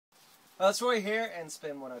Well, it's Roy here in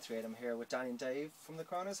Spin 103.8. I'm here with Danny and Dave from the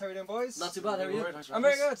Coronas. How are you doing, boys? Not too bad, how are you? I'm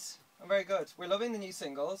very good. I'm very good. We're loving the new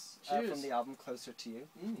singles from the album Closer to You.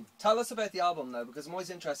 Tell us about the album now, because I'm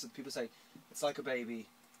always interested. People say it's like a baby,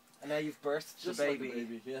 and now you've birthed Just the baby. like a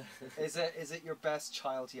baby, yeah. Is it your best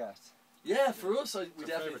child yet? Yeah, for us, we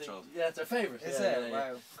definitely think, child. yeah, it's our favourite. Is yeah, it?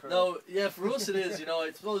 Yeah. Wow. Cool. No, yeah, for us it is. You know,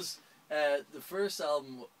 I suppose the first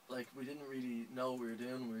album, like, we didn't really know what we were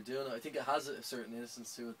doing when we were doing it. I think it has a certain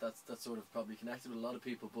innocence to it that's sort of probably connected with a lot of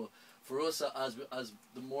people. But for us, as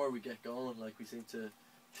the more we get going, like, we seem to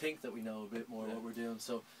think that we know a bit more what we're doing.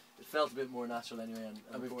 So it felt a bit more natural anyway.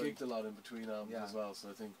 And we've gigged a lot in between albums Yeah. as well. So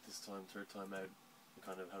I think this time, third time out, we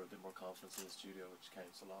kind of had a bit more confidence in the studio, which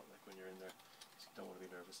counts a lot. Like when you're in there, you don't want to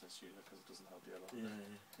be nervous in the studio because it doesn't help you a lot.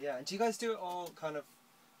 Yeah, and do you guys do it all kind of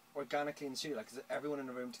organically in the studio? Like, is it everyone in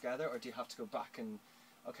a room together, or do you have to go back and,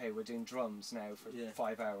 okay, we're doing drums now for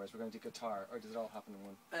 5 hours, we're going to do guitar, or does it all happen in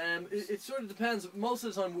one? It sort of depends. Most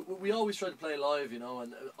of the time, we always try to play live, you know,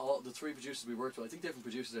 and all the three producers we worked with, I think different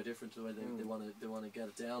producers are different to the way they want to get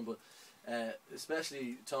it down, but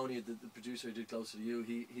especially Tony, the producer who did Closer to You,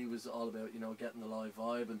 he was all about, you know, getting the live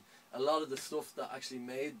vibe, and a lot of the stuff that actually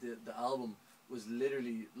made the album was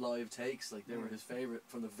literally live takes. Like, they were his favourite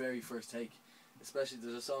from the very first take. Especially,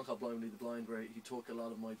 there's a song called Blind Lead the Blind where he took a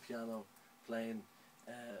lot of my piano playing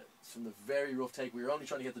from the very rough take. We were only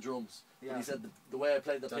trying to get the drums. Yeah. And he said the way I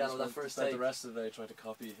played the piano that first take. The rest of the day trying to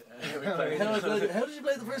copy. How did you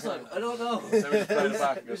play the first time? I don't know.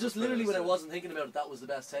 It was just literally when I wasn't thinking about it, that was the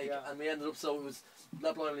best take. Yeah. And we ended up, so it was,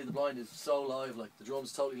 That Blind Lead the Blind is so live, like the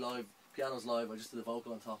drums totally live, piano's live, I just did the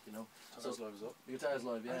vocal on top, you know. Guitar's live as well. The guitar's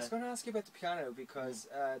live, yeah. I was going to ask you about the piano, because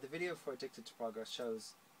the video for Addicted to Progress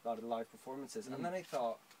shows a lot of live performances, and then I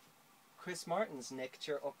thought, Chris Martin's nicked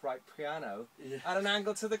your upright piano at an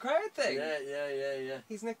angle to the crowd thing. Yeah.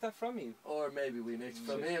 He's nicked that from you. Or maybe we nicked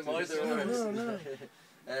from him, either or. No.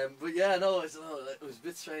 But yeah, no, it was a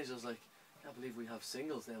bit strange. I was like, I can't believe we have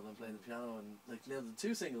singles now when I'm playing the piano, and like now the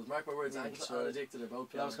two singles, Mark My Words and Addicted, are both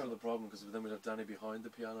piano. That was kind of the problem, because then we'd have Danny behind the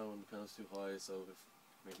piano and the piano's too high, so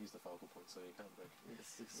he's the focal point, so you can't like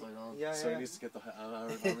stick side on. So he needs to get the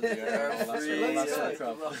arm in the air and all that sort of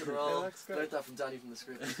crap. Rock and roll. Learned that from Danny from the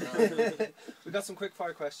script. We've got some quick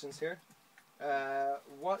fire questions here.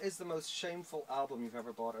 What is the most shameful album you've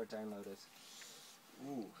ever bought or downloaded?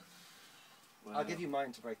 Ooh. Wow. I'll give you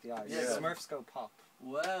mine to break the ice. Yeah. Smurfs Go Pop.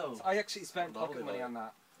 Wow. I actually spent pocket money on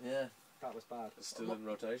that. Yeah. That was bad. It's still in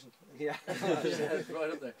rotation. Yeah. Yeah,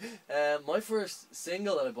 right up there. My first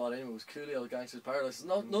single that I bought anyway was Coolio Gangster's Paradise. It's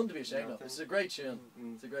none to be ashamed of. It's a great tune.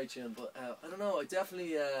 It's a great tune, but I don't know, I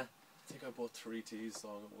definitely... I think I bought 3T's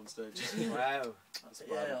song at one stage. Wow.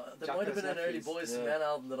 Yeah, there might have been an early Boys to Men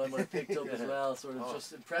album that I might have picked up as well, sort of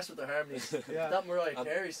just impressed with the harmonies. That Mariah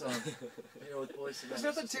Carey song, you know, with Boys to Men. There's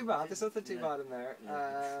nothing too bad. There's nothing too bad in there.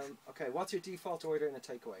 Okay, what's your default order in a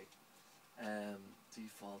takeaway?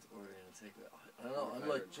 Default order in a takeaway. I don't know. I'm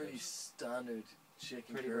like pretty standard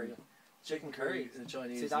chicken curry. Chicken curry in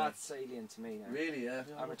Chinese. See, that's alien to me now. Really? Yeah.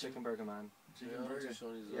 I'm a chicken burger man. Chicken burger.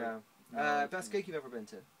 Yeah. Best gig you've ever been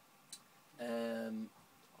to?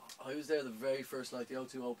 I was there the very first night the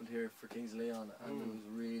O2 opened here for Kings of Leon, and it was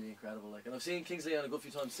really incredible. Like, and I've seen Kings of Leon a good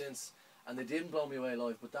few times since, and they didn't blow me away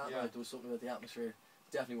live. But that night there was something about the atmosphere.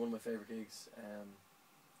 Definitely one of my favourite gigs.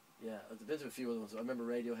 Yeah, I've been to a few other ones. I remember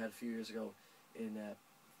Radiohead a few years ago in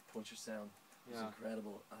Punchestown. It was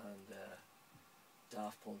incredible, and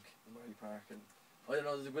Daft Punk in Murray Park, and I don't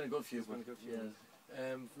know. There's been a good few. For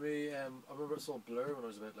me, I remember I saw Blur when I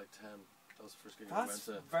was about like 10. That was the first gig I went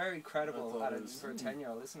to. That's very credible for a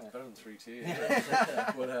 10-year-old, isn't it? Better than 3T.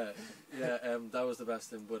 But that was the best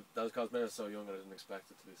thing. But that was because I was so young and I didn't expect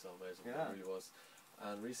it to be so amazing. It really was.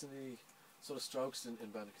 And recently, sort of Strokes in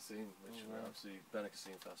Benicassim, which were absolutely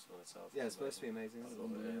Benicassim Festival in itself. Yeah, it's supposed to be amazing. It's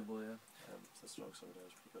unbelievable, yeah. The Strokes over there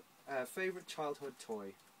was pretty good. Favourite childhood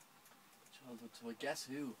toy? Childhood toy. Guess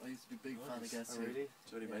Who? I used to be a big fan of Guess Who. Really?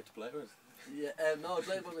 It's already made to play with. Yeah, no, I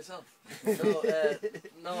played by myself.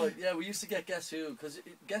 We used to get Guess Who, because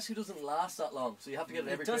Guess Who doesn't last that long, so you have to get it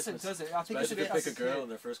every Christmas. Does it? I think especially if you pick a girl and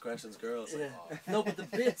their first question's girls. Yeah. No, but the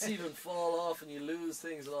bits even fall off and you lose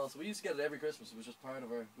things and all, so we used to get it every Christmas. It was just part of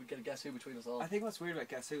we'd get a Guess Who between us all. I think what's weird about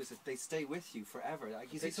Guess Who is that they stay with you forever.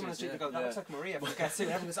 Like, you see someone on the street and go, that looks like Maria from Guess Who,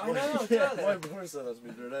 and everyone goes, I know, it does. My brother said that to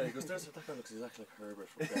me the other day. He goes, that guy looks exactly like Herbert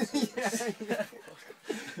from Guess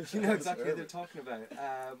Who. You know exactly what they're talking about.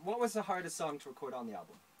 What was the hardest song to record on the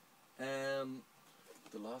album?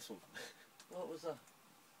 The last one. What was that?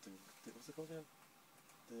 What's it called again?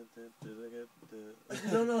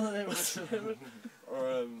 No.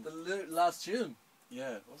 Or the last tune.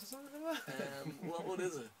 yeah. What's the song about? What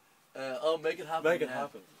is it? Make It Happen. Make It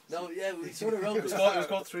Happen. No, yeah, we sort of wrote It was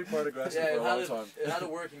called Three-Part Aggressive for a long time. It had a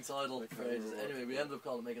working title phrase. Anyway, we ended up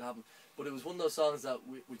calling it Make It Happen. But it was one of those songs that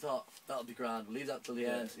we thought, that'll be grand, we'll leave that till the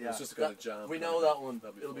end. Yeah. It was just a kind of jam. We know that one,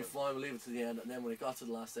 it'll be fine, we'll leave it to the end. And then when it got to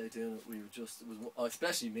the last day doing it, we were just,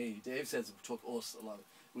 especially me, Dave says it took us a lot.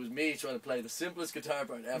 It was me trying to play the simplest guitar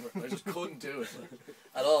part ever. I just couldn't do it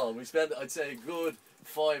at all. We spent, I'd say, a good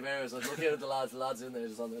 5 hours. I'd look at the lads in there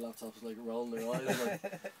just on their laptops, like rolling their eyes, like,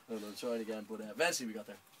 I don't know, trying again. But eventually we got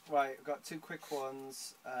there. Right, I've got 2 quick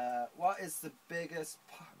ones. What is the biggest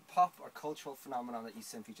pop or cultural phenomenon that you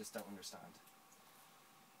simply just don't understand?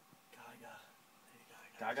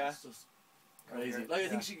 Gaga? It's just crazy. Like, I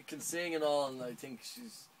think she can sing and all, and I think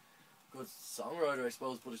she's a good songwriter, I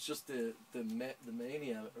suppose, but it's just the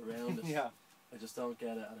mania around it. Yeah. I just don't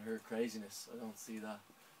get it, and her craziness, I don't see that.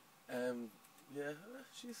 Yeah,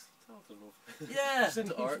 she's talented enough. Yeah! She's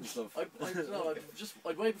into art and stuff.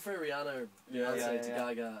 I'd way prefer Rihanna or Beyonce to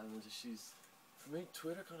Gaga, and she's... For me,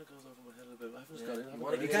 Twitter kind of goes over my head a bit. I haven't just got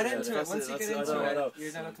in. You get into it. Once you get into it,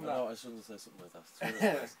 you're never coming back. I shouldn't say something like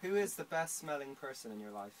that. Who is the best smelling person in your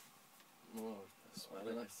life? Oh,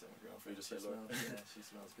 smelling. I like to say my girlfriend. Just say Yeah, she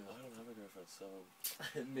smells good. I don't have a girlfriend, so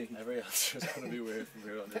Me. every answer is going to be weird from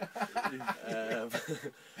here on in.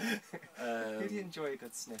 Who do you enjoy a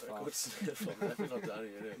good sniff A of? good sniff of. Definitely not Danny.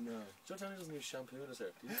 No. Joe Danny doesn't use shampoo in his hair.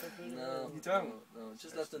 Do you use shampoo in your No, hair? You don't? No,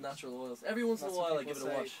 just let the natural oils. Every once in a That's what while I give it people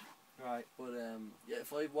a say. wash. Right. But yeah,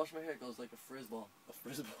 if I wash my hair, it goes like a frizz ball. A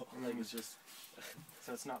frisbee. Like it's just.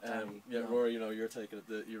 So it's not Danny. Yeah, No. Rory, you're taking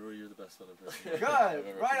it. You're the best smelling person. Good! I've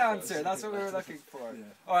ever Right come answer. across. That's what we were looking for. Yeah.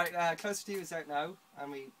 Alright, Closer to You is out now,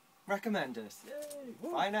 and we recommend it. Yay!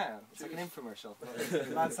 Bye now. It's like an infomercial.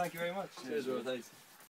 Lads, thank you very much. Cheers, Rory. Thanks.